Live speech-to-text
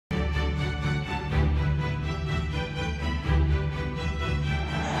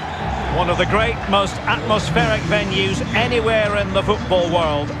One of the great, most atmospheric venues anywhere in the football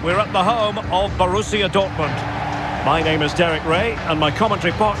world. We're at the home of Borussia Dortmund. My name is Derek Ray, and my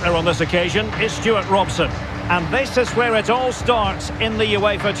commentary partner on this occasion is Stuart Robson. And this is where it all starts in the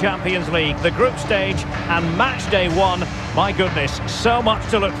UEFA Champions League, the group stage and match day one. My goodness, so much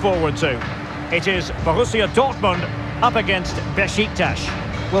to look forward to. It is Borussia Dortmund up against Besiktas.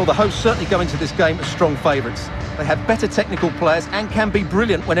 Well, the hosts certainly go into this game as strong favourites. They have better technical players and can be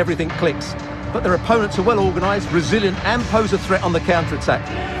brilliant when everything clicks. But their opponents are well organised, resilient and pose a threat on the counter-attack.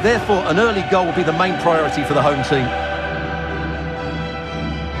 Therefore, an early goal will be the main priority for the home team.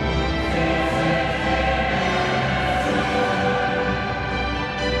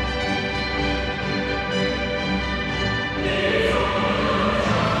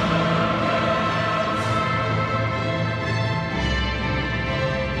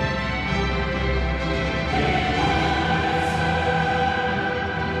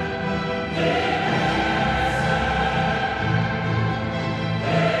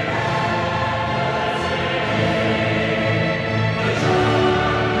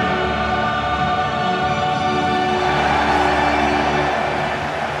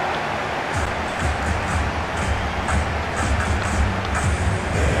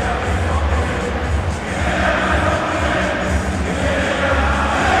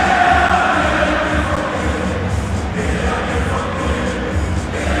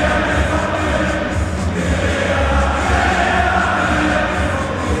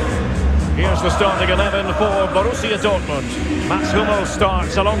 The starting 11 for Borussia Dortmund. Mats Hummels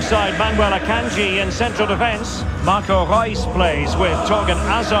starts alongside Manuel Akanji in central defence. Marco Reus plays with Torgan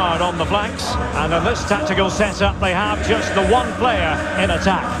Hazard on the flanks. And in this tactical setup, they have just the one player in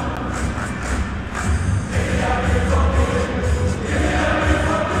attack.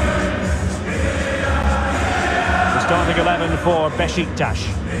 The starting 11 for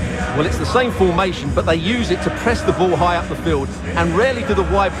Besiktas. Well, it's the same formation, but they use it to press the ball high up the field, and rarely do the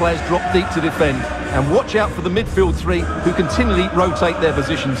wide players drop deep to defend. And watch out for the midfield three, who continually rotate their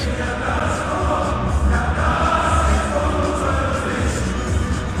positions.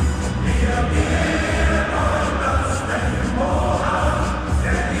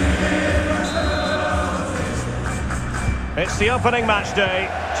 It's the opening match day.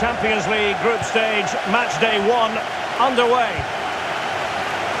 Champions League group stage, match day one, underway.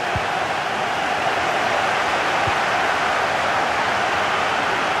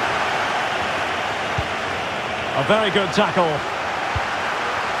 A very good tackle.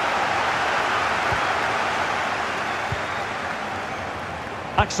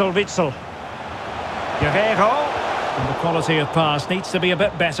 Axel Witsel. Guerrero. And the quality of pass needs to be a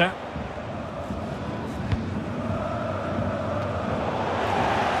bit better.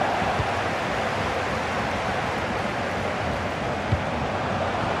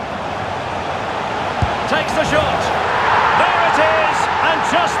 Takes the shot. There it is. And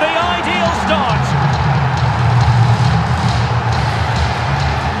just the ideal start.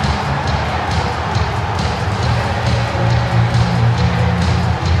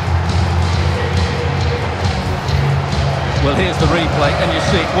 Well, here's the replay, and you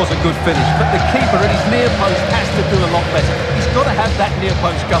see it was a good finish. But the keeper at his near post has to do a lot better. He's got to have that near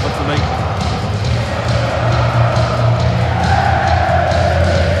post covered for me.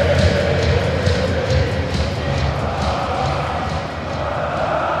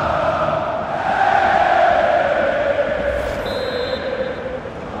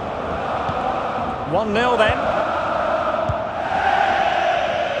 One 0 then.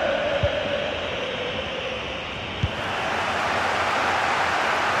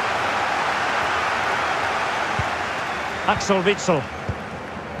 Axel Witsel.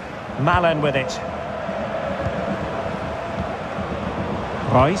 Malen with it.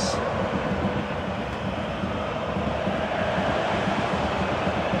 Reus.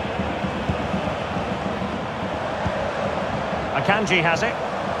 Akanji has it.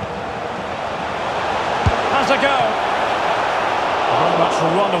 Has a go. Very much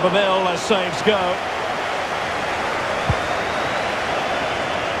run of the mill as saves go.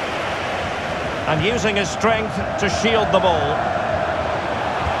 And using his strength to shield the ball.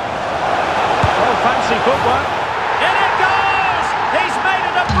 Oh, fancy footwork. In it goes! He's made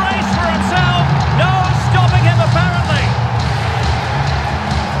it a brace for himself. No stopping him, apparently.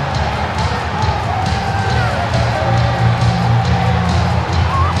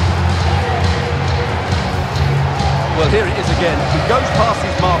 Well, here it is again. He goes past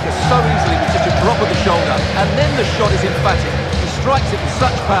his marker so easily with such a drop of the shoulder. And then the shot is emphatic. Strikes it with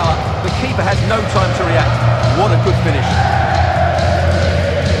such power, the keeper has no time to react. What a good finish.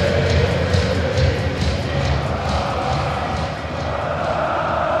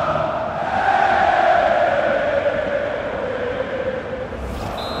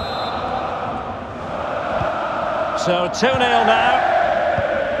 2-0 now.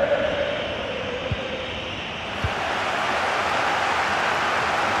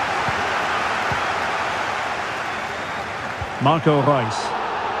 Marco Reus.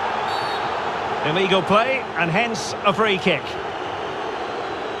 Illegal play, and hence a free kick.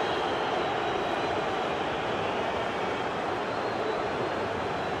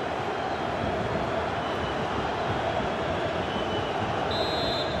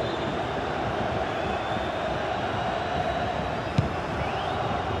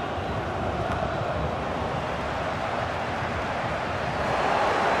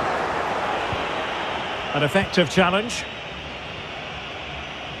 An effective challenge.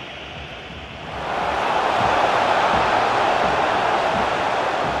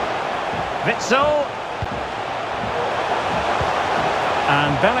 Witsel.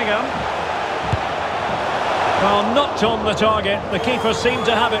 And Bellingham. Well, not on the target. The keeper seemed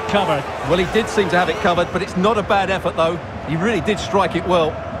to have it covered. Well, he did seem to have it covered, but it's not a bad effort, though. He really did strike it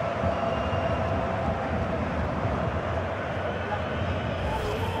well.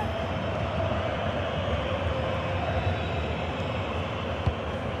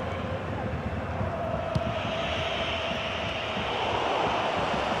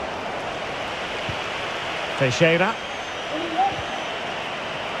 Teixeira.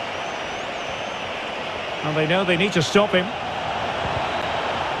 And they know they need to stop him.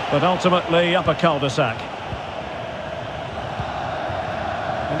 But ultimately up a cul-de-sac.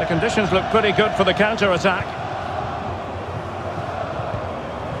 And the conditions look pretty good for the counter-attack.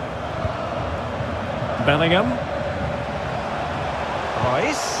 Bellingham.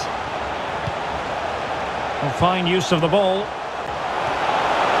 Reus. And fine use of the ball.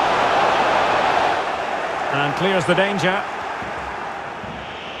 And clears the danger.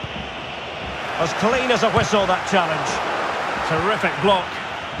 As clean as a whistle, that challenge. Terrific block.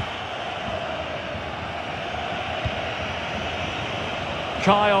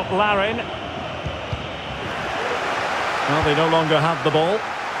 Kyle Larin. Well, they no longer have the ball.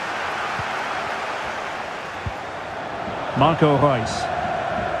 Marco Reus.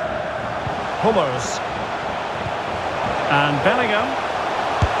 Hummels. And Bellingham.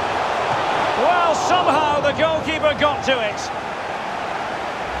 Well, somehow the goalkeeper got to it.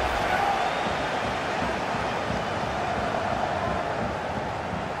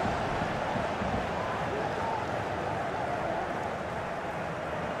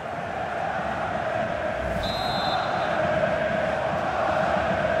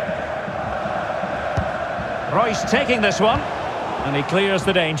 Reus taking this one, and he clears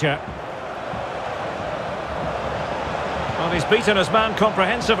the danger. Well, he's beaten his man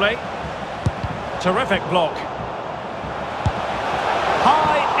comprehensively. Terrific block.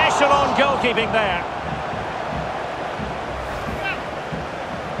 High echelon goalkeeping there.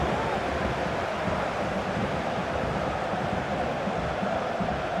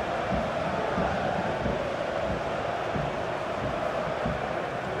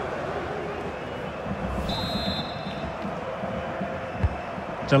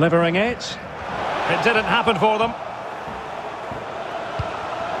 Delivering it. It didn't happen for them.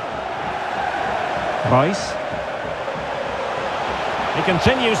 Reus. He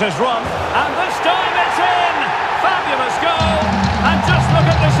continues his run, and this time it's in! Fabulous goal, and just look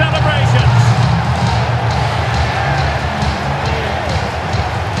at the celebrations.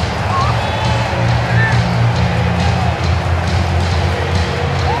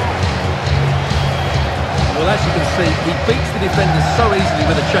 Well, as you can see, he beats the defenders so easily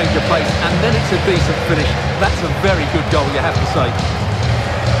with a change of pace, and then it's a decent finish. That's a very good goal, you have to say.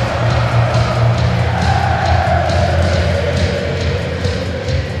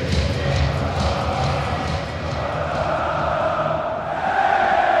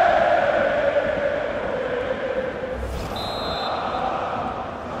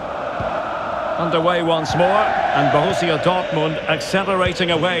 Underway once more, and Borussia Dortmund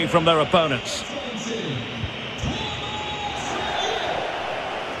accelerating away from their opponents.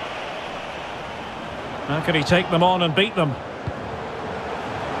 How can he take them on and beat them?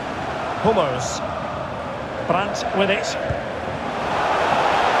 Hummels. Brandt with it.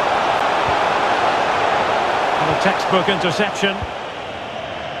 And a textbook interception.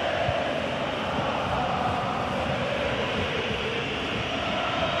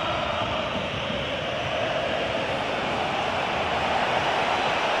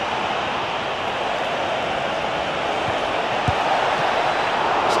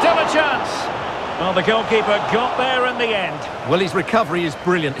 Still a chance. Well, the goalkeeper got there in the end. Well, his recovery is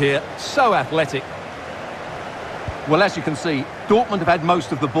brilliant here. So athletic. Well, as you can see, Dortmund have had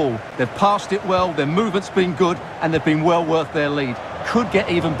most of the ball. They've passed it well, their movement's been good, and they've been well worth their lead. Could get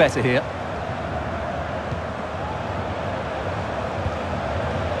even better here.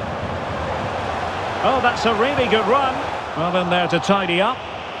 Oh, that's a really good run. Well, in there to tidy up.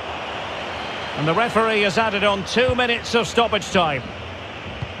 And the referee has added on 2 minutes of stoppage time.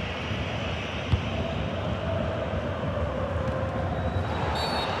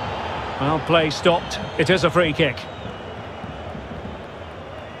 Well, play stopped. It is a free kick.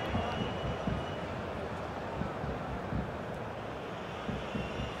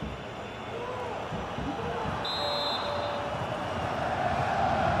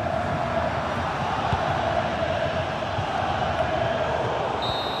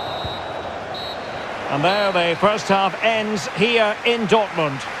 And there the first half ends here in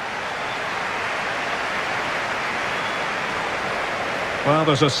Dortmund. Well,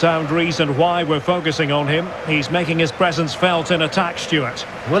 there's a sound reason why we're focusing on him. He's making his presence felt in attack, Stuart.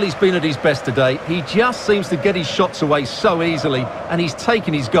 Well, he's been at his best today. He just seems to get his shots away so easily, and he's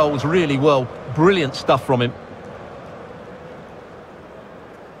taken his goals really well. Brilliant stuff from him.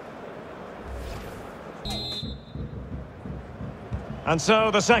 And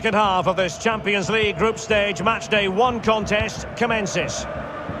so the second half of this Champions League group stage matchday 1 contest commences.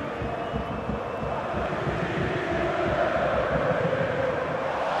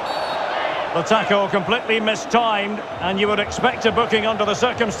 The tackle completely mistimed, and you would expect a booking under the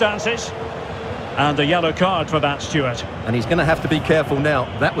circumstances. And a yellow card for that, Stuart. And he's going to have to be careful now.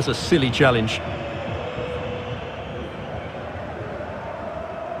 That was a silly challenge.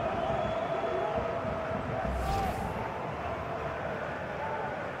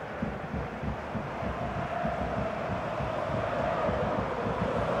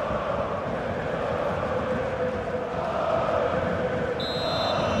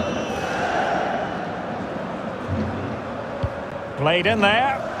 Played in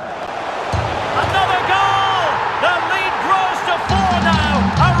there. Another goal! The lead grows to 4 now.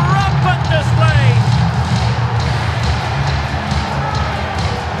 A rampant display.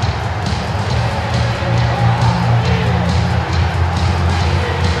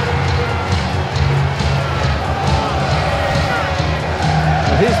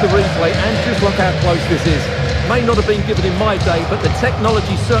 Well, here's the replay, and just look how close this is. May not have been given in my day, but the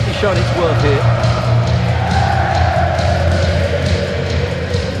technology's certainly shown its worth here.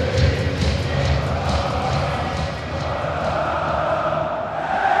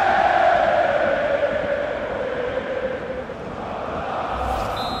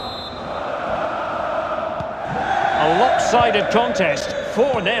 A lopsided contest,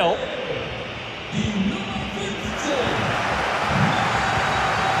 4-0.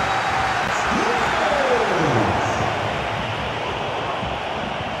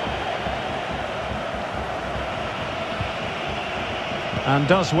 And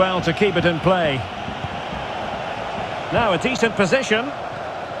does well to keep it in play. Now a decent position.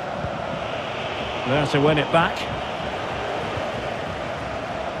 There to win it back.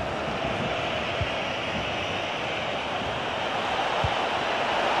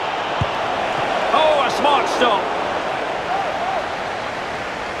 Smart stop.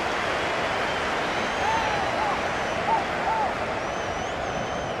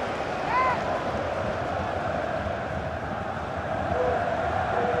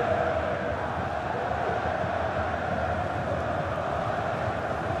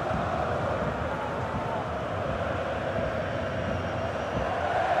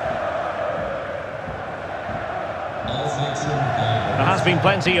 There has been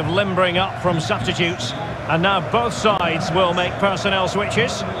plenty of limbering up from substitutes, and now both sides will make personnel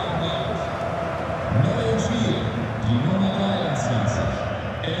switches.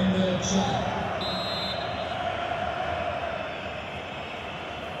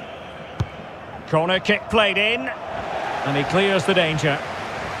 Corner kick played in, and he clears the danger.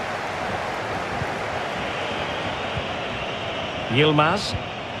 Yilmaz.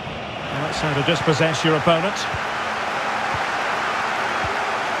 That's how to dispossess your opponent.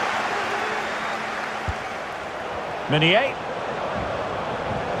 Meunier.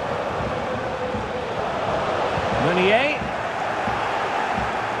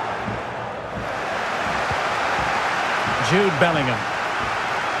 Jude Bellingham.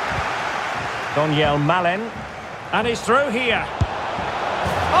 Donyell Malen. And he's through here.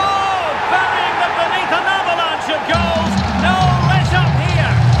 Oh, burying them beneath an avalanche of goals. No let up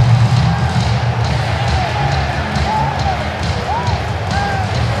here.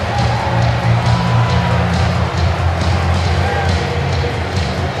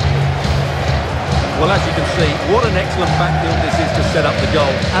 Well, as you can see, what an excellent backfield this is to set up the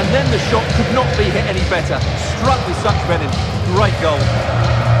goal. And then the shot could not be hit any better. Struck with such venom. Great goal.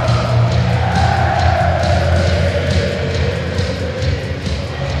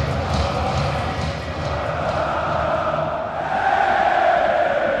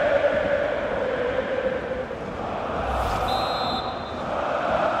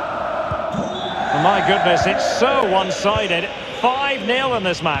 My goodness, it's so one-sided. 5-0 in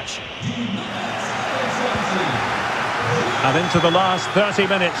this match. And into the last 30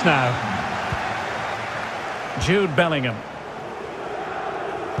 minutes now. Jude Bellingham.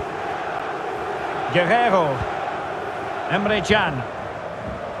 Guerrero. Emre Can.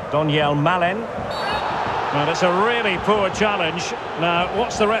 Daniel Malen. Well, it's a really poor challenge. Now,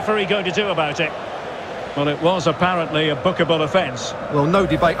 what's the referee going to do about it? Well, it was apparently a bookable offence. Well, no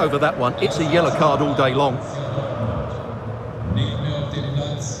debate over that one. It's a yellow card all day long. Nicht mehr auf dem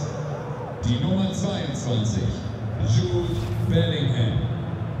Platz. Die Nummer 22, Jude Bellingham.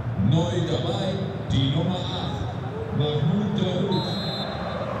 Neu dabei, die Nummer 8, Mahmoud Dahoud.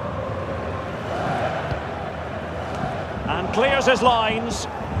 And clears his lines.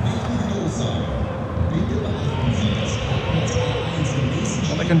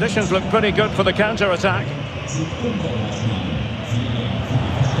 Well, the conditions look pretty good for the counter-attack.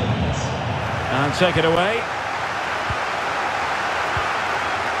 And take it away.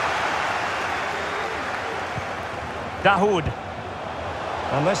 Dahoud.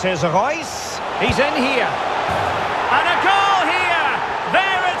 And this is Royce. He's in here. And a goal here!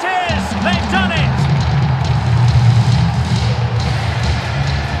 There it is! They've done it!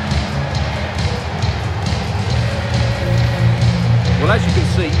 Well, as you can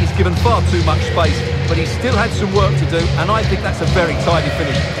see, he's given far too much space, but he's still had some work to do, and I think that's a very tidy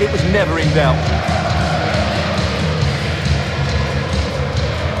finish. It was never in doubt.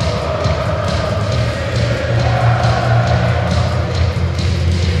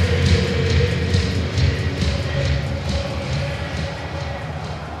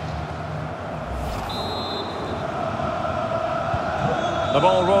 The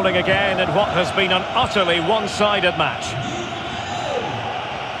ball rolling again in what has been an utterly one-sided match.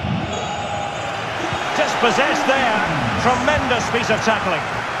 Dispossessed there. Tremendous piece of tackling.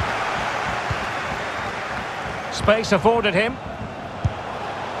 Space afforded him.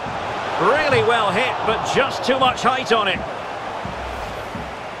 Really well hit, but just too much height on it.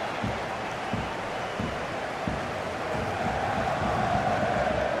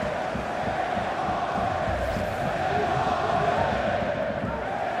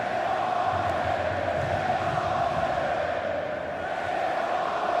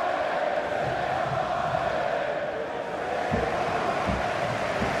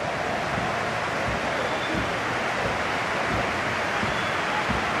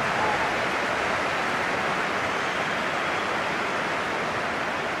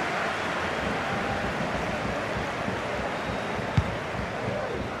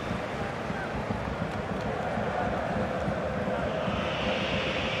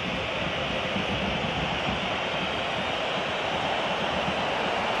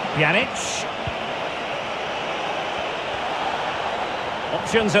 Pjanic.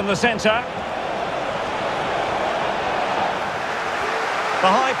 Options in the centre. The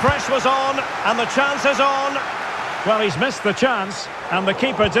high press was on, and the chance is on. Well, he's missed the chance, and the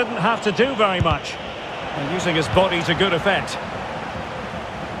keeper didn't have to do very much. And using his body to good effect.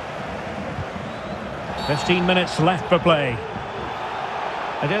 15 minutes left for play.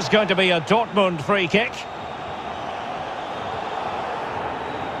 It is going to be a Dortmund free kick.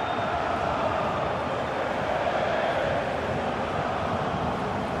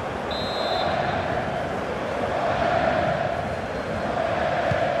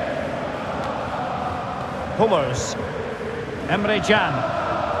 Hummers. Emre Can.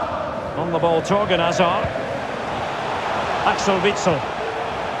 On the ball, Torgan Hazard. Axel Witsel.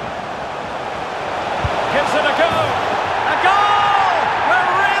 Gives it a go. A goal! We're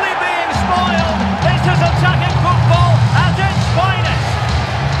really being spoiled. This is attacking football at its finest.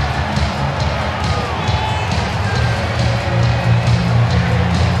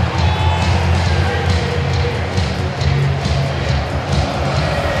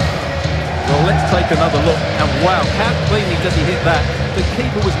 Well, let's take another look. And wow, how cleanly does he hit that? The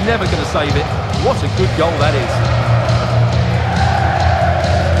keeper was never going to save it. What a good goal that is.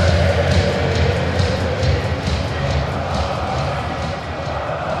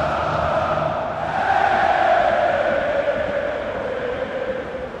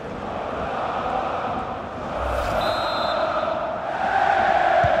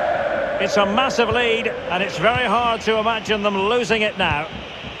 It's a massive lead, and it's very hard to imagine them losing it now.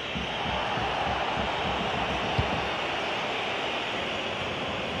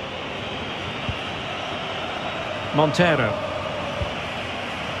 Montero.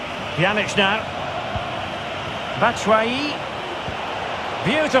 Pjanic now. Batshuayi.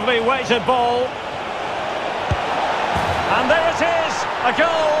 Beautifully weighted ball. And there it is, a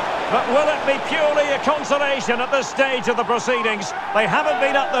goal. But will it be purely a consolation at this stage of the proceedings? They haven't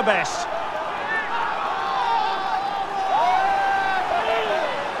been at their best.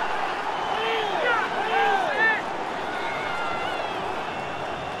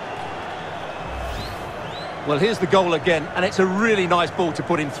 Well, here's the goal again, and it's a really nice ball to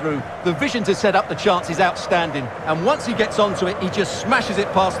put him through. The vision to set up the chance is outstanding, and once he gets onto it, he just smashes it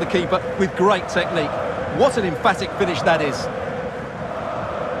past the keeper with great technique. What an emphatic finish that is.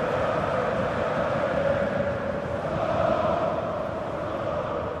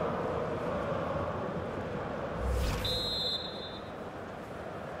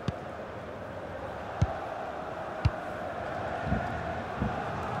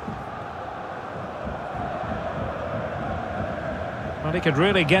 Well, he could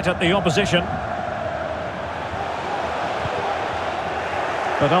really get at the opposition.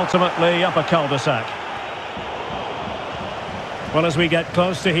 But ultimately up a cul-de-sac. Well, as we get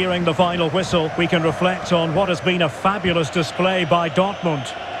close to hearing the final whistle, we can reflect on what has been a fabulous display by Dortmund.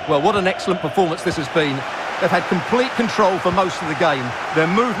 Well, what an excellent performance this has been. They've had complete control for most of the game. Their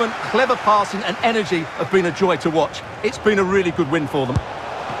movement, clever passing and energy have been a joy to watch. It's been a really good win for them.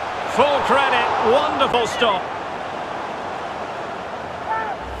 Full credit, wonderful stop.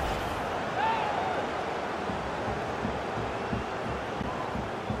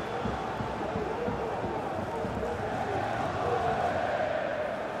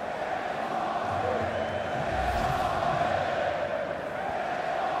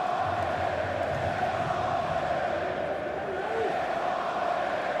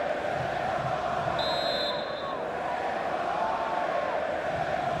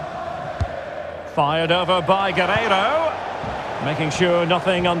 Fired over by Guerreiro, making sure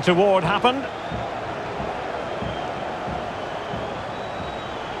nothing untoward happened.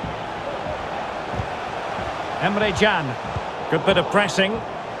 Emre Can, good bit of pressing.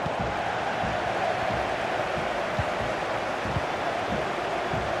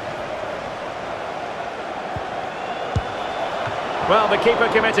 Well, the keeper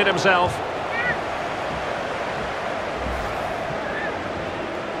committed himself.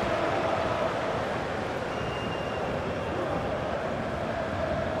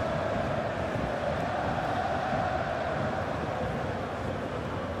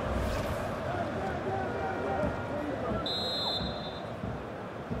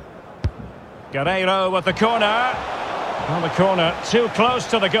 Guerreiro with the corner. Well, the corner too close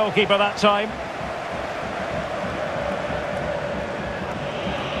to the goalkeeper that time.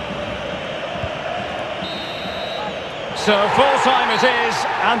 So full-time it is,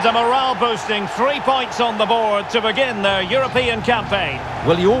 and a morale-boosting 3 points on the board to begin their European campaign.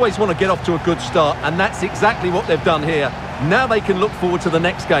 Well, you always want to get off to a good start, and that's exactly what they've done here. Now they can look forward to the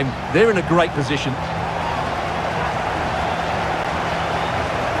next game. They're in a great position.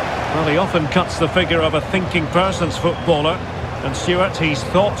 Well, he often cuts the figure of a thinking person's footballer. And Stuart, he's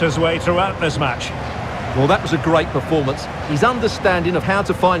thought his way throughout this match. Well, that was a great performance. His understanding of how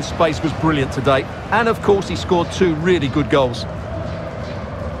to find space was brilliant today. And, of course, he scored 2 really good goals.